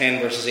chapter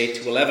 10, verses 8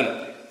 to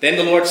 11. Then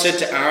the Lord said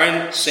to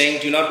Aaron,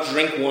 saying, do not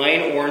drink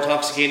wine or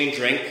intoxicating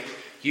drink,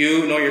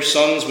 you nor your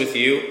sons with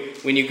you,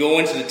 when you go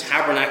into the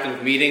tabernacle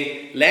of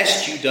meeting,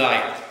 lest you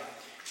die.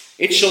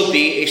 It shall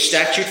be a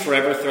statute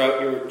forever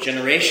throughout your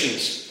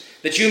generations,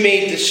 that you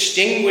may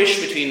distinguish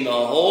between the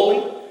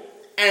holy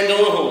and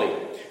unholy,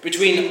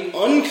 between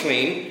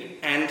unclean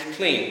and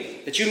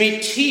clean, that you may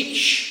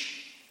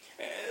teach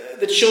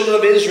the children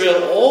of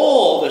Israel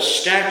all the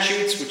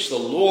statutes which the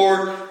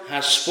Lord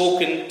has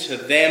spoken to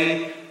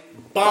them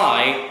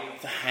by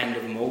the hand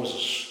of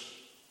Moses.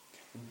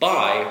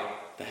 By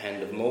the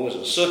hand of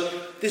Moses. So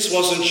this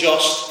wasn't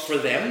just for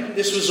them,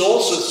 this was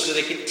also so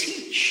they could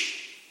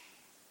teach.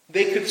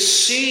 They could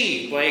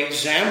see by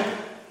example.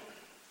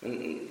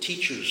 And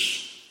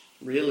teachers,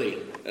 really,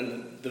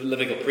 and the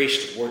Levitical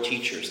priesthood were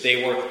teachers.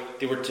 They were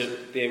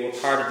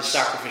part of the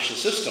sacrificial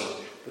system,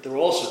 but they were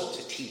also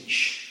to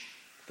teach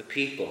the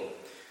people.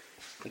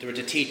 And they were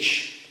to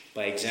teach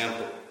by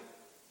example.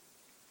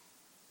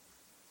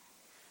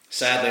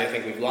 Sadly, I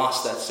think we've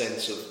lost that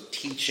sense of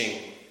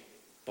teaching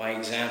by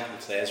example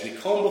today as we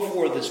come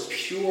before this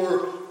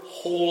pure,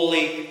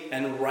 holy,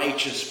 and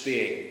righteous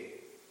being.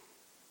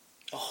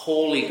 A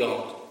holy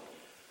God.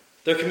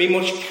 There can be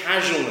much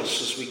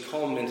casualness as we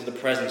come into the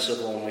presence of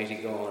Almighty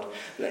God.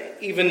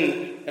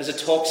 Even as it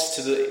talks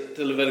to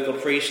the Levitical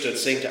priesthood,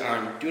 saying to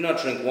Aaron, do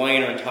not drink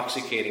wine or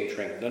intoxicating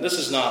drink. Now this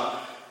is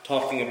not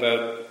talking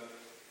about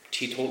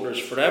teetotalers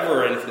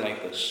forever or anything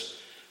like this.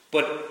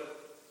 But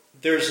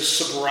there's a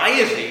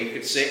sobriety, you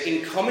could say,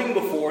 in coming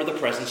before the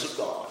presence of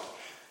God.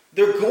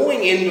 They're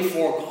going in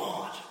before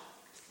God.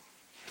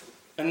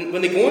 And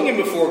when they're going in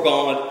before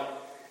God,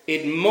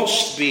 it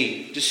must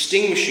be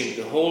distinguishing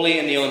the holy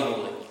and the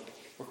unholy.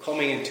 We're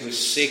coming into a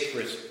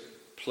sacred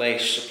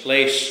place, a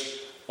place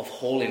of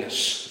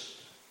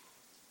holiness.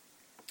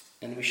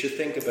 And we should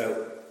think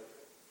about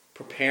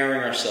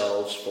preparing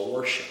ourselves for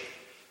worship.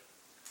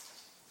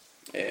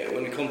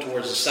 When we come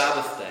towards the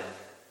Sabbath day,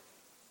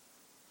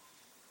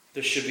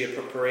 there should be a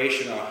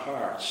preparation in our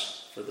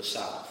hearts for the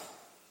Sabbath.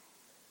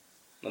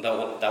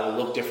 Now that will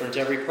look different to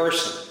every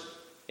person.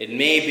 It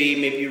may be,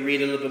 maybe you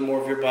read a little bit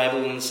more of your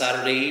Bible on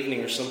Saturday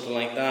evening or something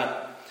like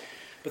that.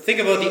 But think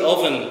about the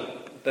oven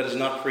that is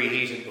not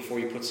preheated before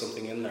you put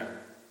something in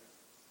there.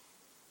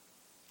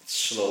 It's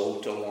slow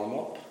to warm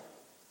up.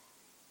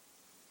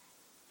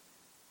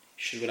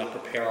 Should we not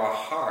prepare our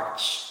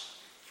hearts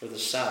for the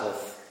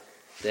Sabbath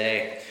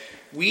day?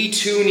 We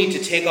too need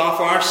to take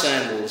off our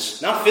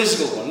sandals, not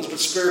physical ones, but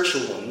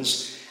spiritual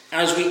ones,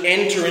 as we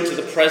enter into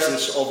the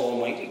presence of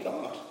Almighty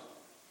God.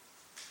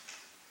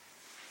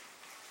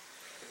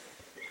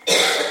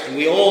 And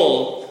we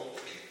all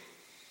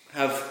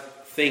have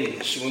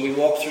things. When we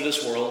walk through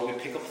this world, we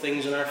pick up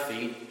things in our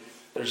feet.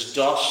 There's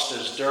dust,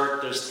 there's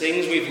dirt, there's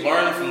things we've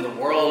learned from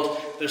the world.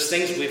 There's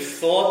things we've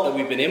thought that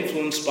we've been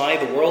influenced by,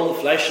 the world,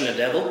 the flesh, and the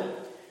devil.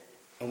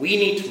 And we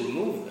need to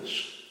remove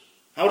this.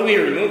 How do we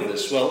remove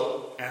this?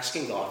 Well,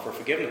 asking God for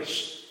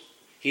forgiveness.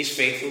 He's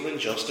faithful and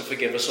just to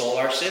forgive us all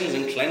our sins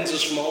and cleanse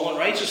us from all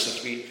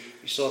unrighteousness. We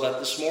saw that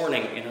this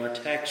morning in our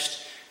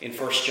text in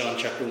 1 John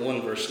chapter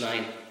 1, verse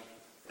 9.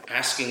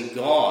 Asking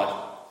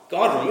God.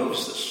 God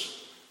removes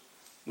this.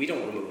 We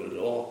don't remove it at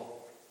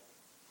all.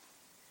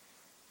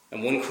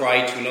 And one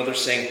cried to another,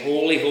 saying,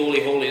 Holy,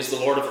 holy, holy is the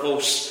Lord of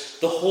hosts.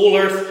 The whole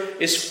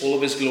earth is full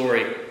of his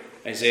glory.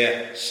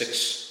 Isaiah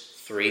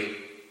 6:3.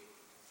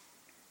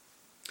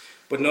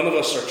 But none of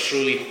us are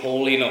truly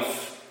holy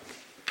enough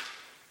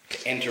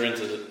to enter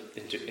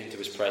into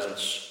his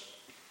presence,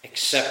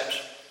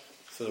 except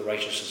through the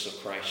righteousness of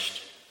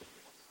Christ.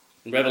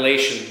 In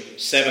Revelation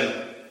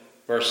 7,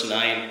 verse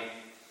 9,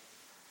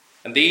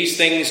 and these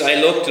things I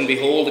looked, and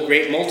behold, a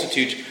great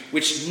multitude,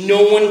 which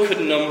no one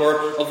could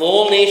number, of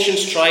all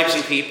nations, tribes,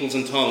 and peoples,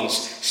 and tongues,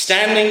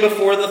 standing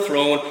before the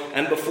throne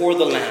and before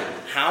the Lamb.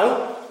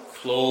 How?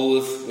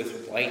 Clothed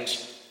with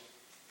white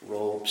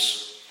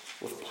robes,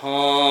 with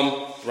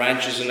palm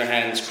branches in their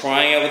hands,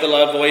 crying out with a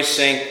loud voice,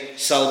 saying,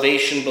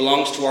 Salvation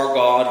belongs to our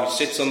God, who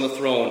sits on the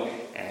throne,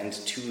 and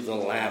to the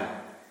Lamb.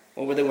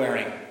 What were they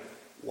wearing?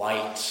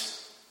 White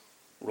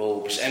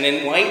robes. And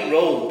in white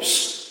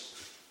robes,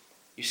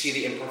 you see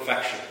the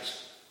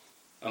imperfections.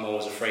 I'm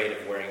always afraid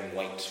of wearing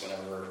white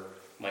whenever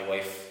my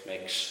wife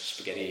makes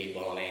spaghetti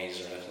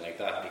bolognese or anything like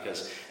that.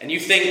 And you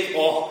think,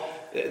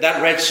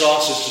 that red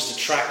sauce is just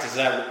attracted to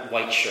that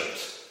white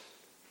shirt.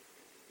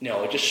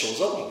 No, it just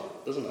shows up more,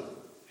 doesn't it?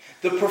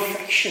 The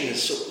perfection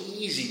is so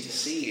easy to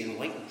see in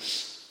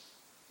whiteness.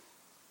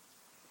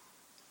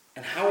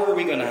 And how are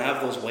we going to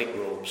have those white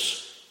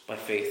robes? By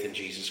faith in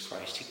Jesus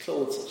Christ. He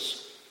clothes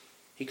us.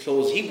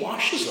 He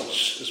washes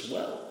us as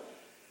well.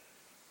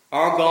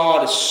 Our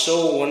God is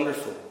so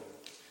wonderful.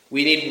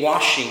 We need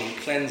washing and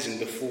cleansing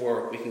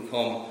before we can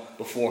come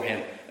before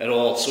him at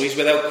all. So he's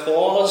without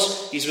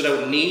cause, he's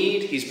without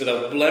need, he's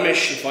without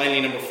blemish, and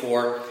finally, number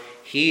 4,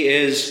 he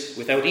is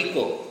without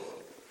equal.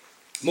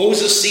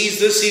 Moses sees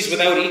this, he's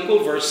without equal,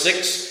 verse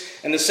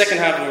 6. And the second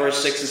half of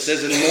verse 6, it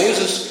says, "And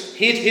Moses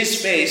hid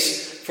his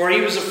face, for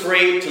he was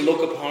afraid to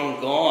look upon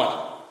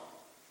God."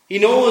 He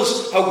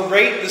knows how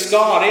great this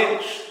God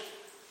is,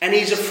 and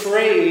he's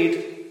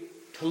afraid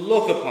to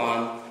look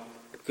upon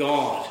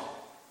God,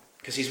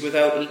 because he's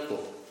without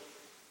equal.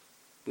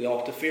 We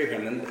ought to fear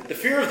him, and the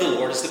fear of the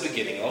Lord is the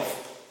beginning of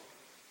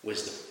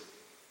wisdom.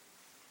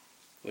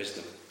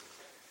 Wisdom.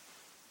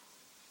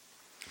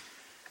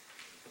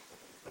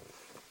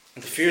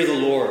 And the fear of the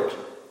Lord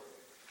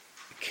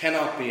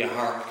cannot be a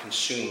heart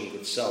consumed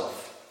with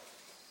self.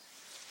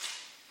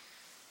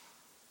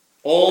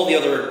 All the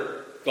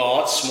other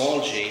gods,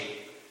 small g,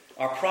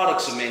 are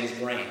products of men's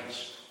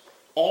brains.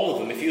 All of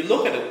them. If you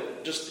look at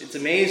it, it's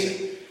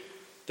amazing.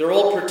 They're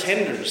all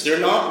pretenders. They're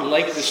not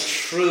like this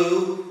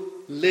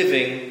true,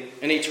 living,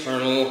 and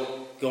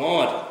eternal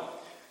God.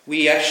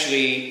 We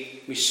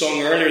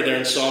sung earlier there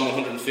in Psalm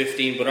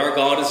 115, "But our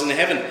God is in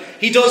heaven.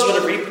 He does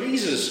whatever he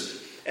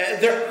pleases."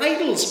 Their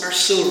idols are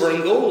silver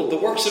and gold, the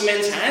works of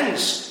men's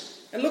hands.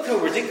 And look how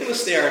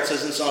ridiculous they are, it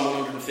says in Psalm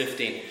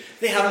 115.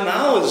 They have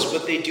mouths,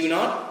 but they do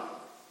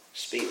not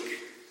speak.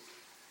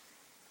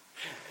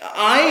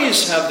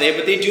 Eyes have they,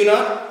 but they do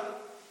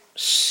not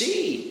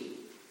see.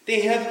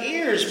 They have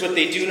ears, but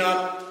they do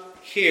not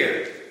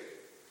hear.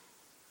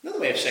 Another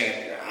way of saying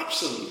it, they're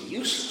absolutely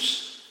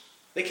useless.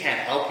 They can't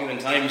help you in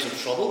times of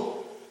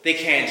trouble. They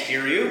can't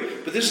hear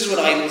you. But this is what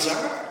idols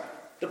are.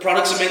 The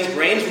products of men's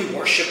brains, we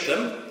worship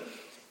them.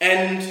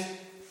 And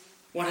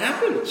what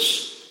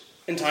happens?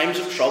 In times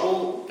of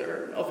trouble,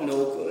 they're of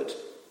no good.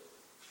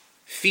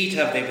 Feet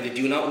have they, but they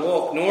do not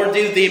walk, nor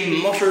do they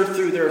mutter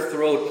through their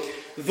throat.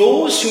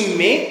 Those who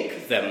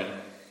make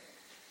them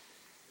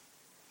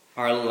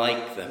are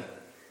like them.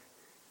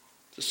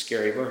 It's a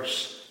scary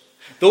verse.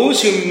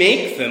 Those who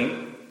make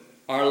them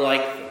are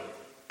like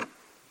them.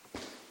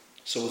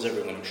 So is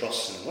everyone who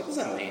trusts in them. What does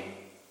that mean?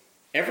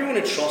 Everyone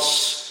who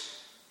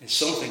trusts in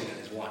something that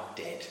is what?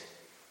 Dead.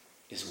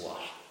 Is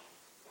what?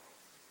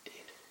 Dead.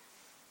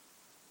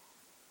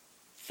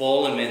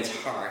 Fallen men's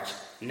heart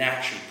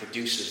naturally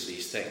produces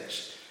these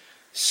things.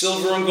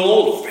 Silver and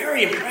gold,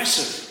 very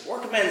impressive.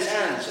 Work of men's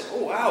hands.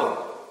 Oh,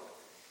 wow.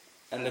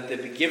 And that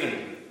they've been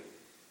given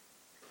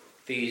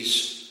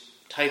these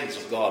titles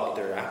of God,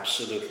 but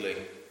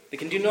they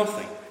can do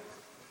nothing.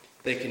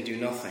 They can do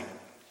nothing.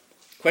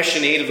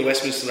 Question 8 of the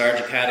Westminster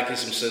Larger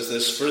Catechism says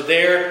this: "For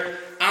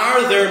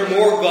are there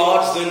more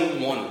gods than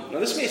one?" Now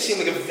this may seem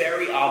like a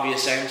very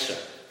obvious answer,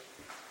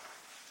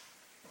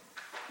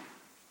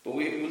 but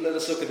let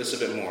us look at this a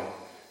bit more.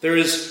 There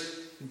is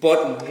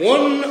but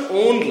one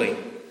only,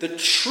 the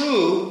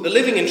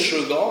living and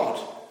true God.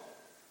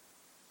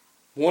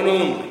 One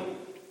only.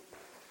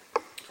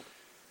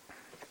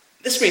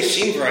 This may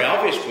seem very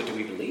obvious, but do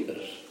we believe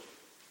it?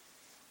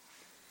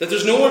 That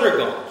there's no other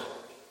God.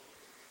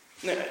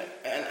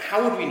 And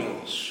how would we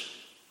know this?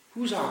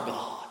 Who's our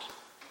God?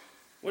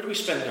 Where do we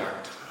spend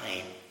our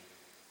time?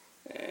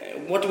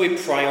 What do we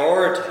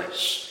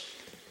prioritize?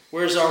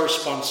 Where's our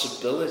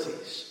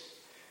responsibilities?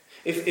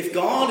 If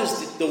God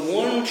is the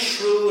one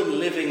true and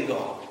living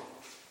God,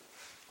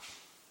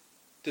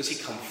 does he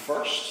come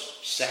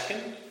first,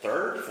 second,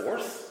 third,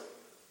 fourth?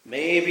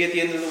 Maybe at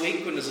the end of the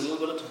week when there's a little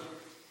bit of time.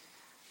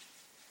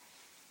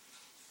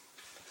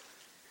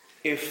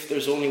 If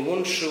there's only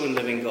one true and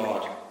living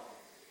God,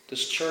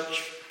 does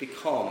church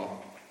become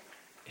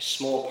a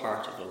small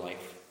part of the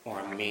life or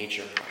a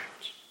major part?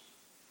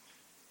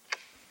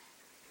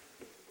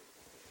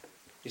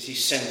 Is he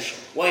central?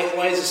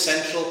 Why is he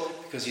central?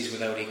 Because he's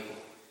without equal.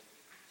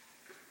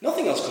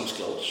 Nothing else comes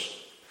close.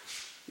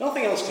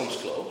 Nothing else comes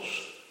close.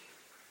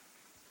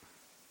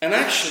 And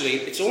actually,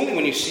 it's only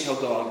when you see how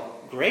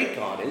great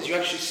God is, you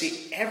actually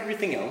see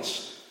everything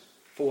else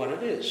for what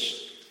it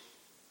is.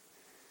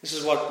 This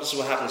is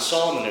what happened to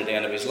Solomon at the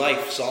end of his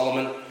life.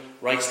 Solomon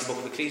writes the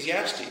book of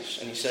Ecclesiastes,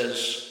 and he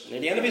says, near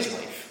the end of his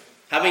life,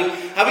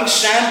 having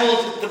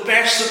sampled the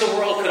best that the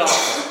world could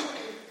offer,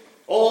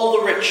 all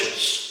the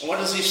riches, and what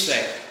does he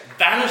say?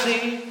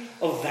 Vanity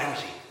of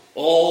vanity.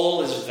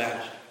 All is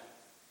vanity.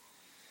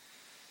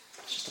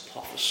 It's just a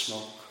puff of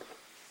smoke.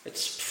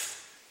 It's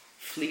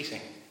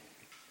fleeting.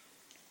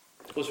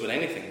 It goes with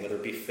anything, whether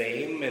it be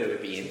fame, whether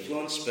it be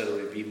influence, whether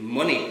it be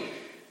money.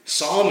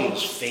 Solomon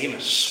was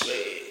famous.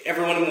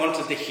 Everyone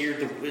wanted to hear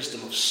the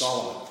wisdom of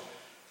Solomon.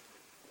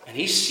 And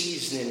he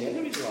sees in the end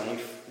of his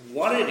life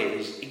what it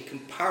is in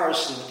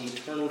comparison with the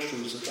eternal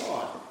truths of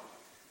God.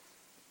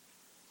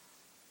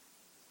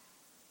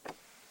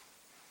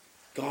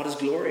 God is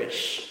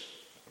glorious.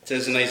 It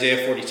says in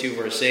Isaiah 42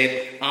 verse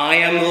 8, I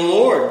am the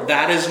Lord,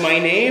 that is my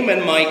name,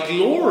 and my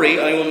glory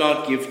I will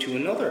not give to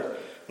another,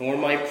 nor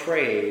my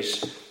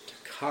praise to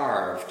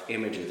carved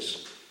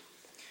images.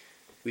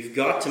 We've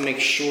got to make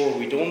sure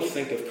we don't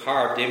think of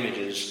carved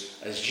images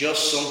as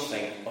just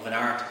something of an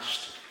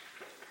artist.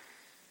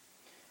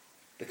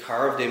 The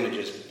carved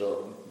images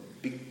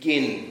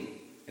begin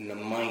in the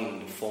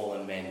mind of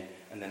fallen men,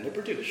 and then they're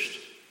produced.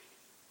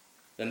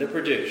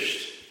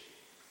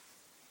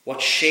 What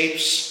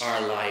shapes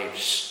our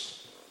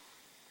lives?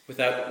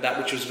 Without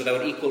that which was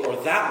without equal,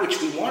 or that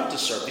which we want to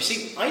serve. You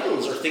see,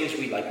 idols are things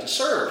we like to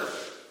serve.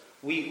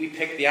 We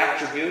pick the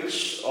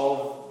attributes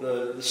of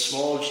the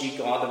small g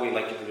God that we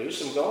like to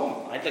produce and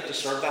go, I'd like to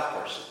serve that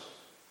person.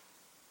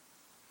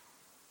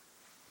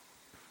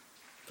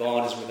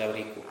 God is without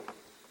equal,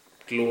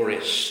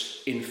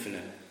 glorious,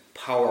 infinite,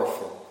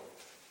 powerful,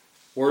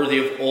 worthy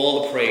of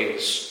all the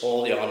praise,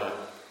 all the honour,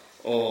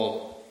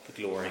 all the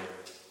glory.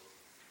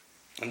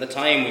 And the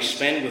time we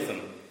spend with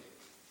him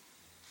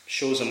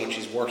shows him what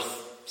he's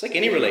worth. It's like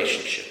any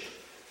relationship.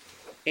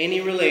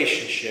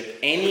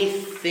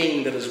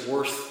 Anything that is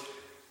worth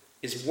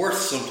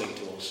something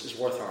to us, is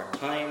worth our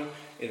time,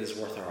 it is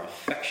worth our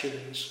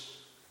affections,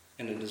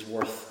 and it is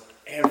worth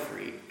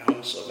every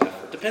ounce of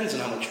effort. Depends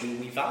on how much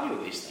we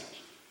value these things.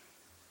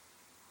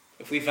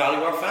 If we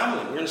value our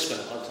family, we're going to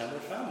spend a lot of time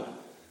with our family.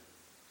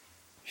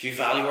 If you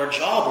value our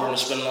job, we're going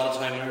to spend a lot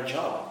of time in our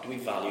job. Do we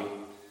value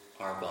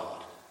our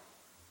God?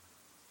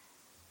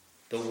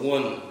 The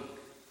one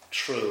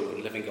true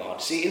and living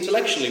God. See,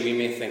 intellectually we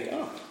may think,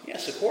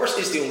 yes, of course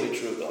he's the only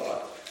true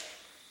God.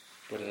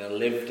 But in a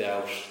lived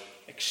out,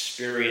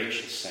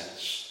 experiential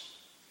sense,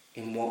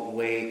 in what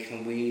way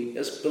can we,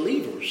 as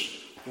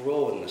believers,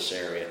 grow in this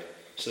area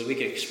so that we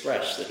can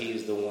express that he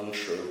is the one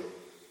true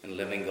and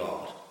living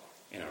God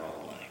in our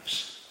own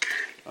lives?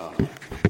 Amen.